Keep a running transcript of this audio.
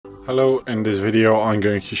Hello, in this video I'm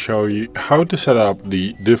going to show you how to set up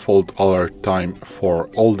the default alert time for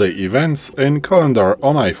all-day events in calendar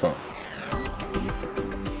on iPhone.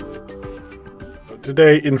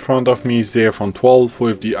 Today in front of me is the iPhone 12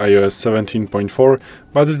 with the iOS 17.4,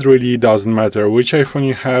 but it really doesn't matter which iPhone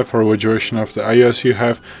you have or which version of the iOS you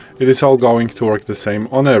have, it is all going to work the same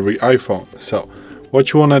on every iPhone. So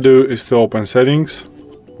what you want to do is to open settings,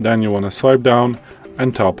 then you want to swipe down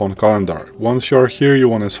and tap on calendar. Once you're here, you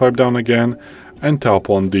want to swipe down again and tap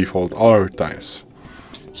on default alert times.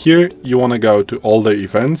 Here you want to go to all the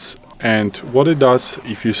events, and what it does,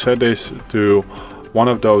 if you set this to one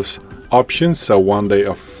of those options, so on day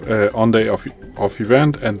of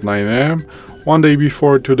event at 9 AM, 1 day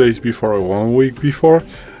before, 2 days before, or 1 week before,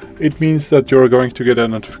 it means that you're going to get a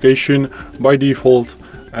notification by default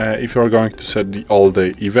if you're going to set the all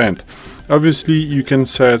day event. Obviously, you can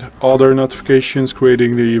set other notifications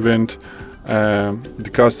creating the event, the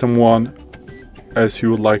custom one, as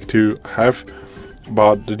you would like to have,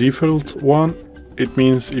 but the default one, it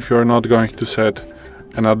means if you're not going to set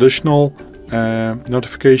an additional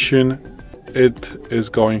notification, it is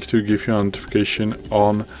going to give you a notification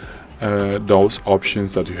on those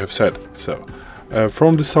options that you have set. So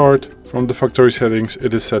from the start, from the factory settings,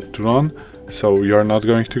 it is set to none. So you're not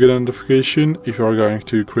going to get a notification if you're going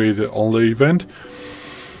to create an all-day event,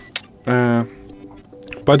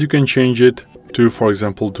 but you can change it to, for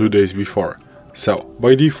example, 2 days before. So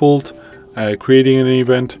by default, creating an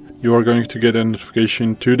event, you are going to get a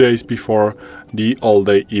notification 2 days before the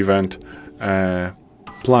all-day event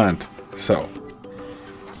planned. So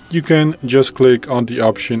you can just click on the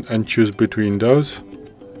option and choose between those.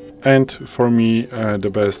 And for me,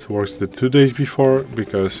 the best works the 2 days before,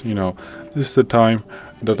 because this is the time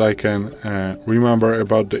that I can remember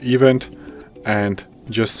about the event and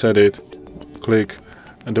just set it, click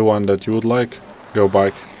the one that you would like, go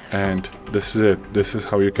back, and this is it. This is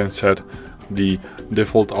how you can set the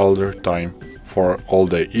default alert time for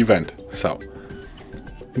all-day event. So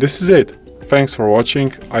this is it. Thanks for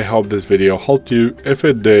watching. I hope this video helped you. If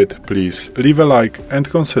it did, please leave a like and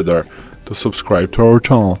consider to subscribe to our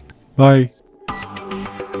channel. Bye.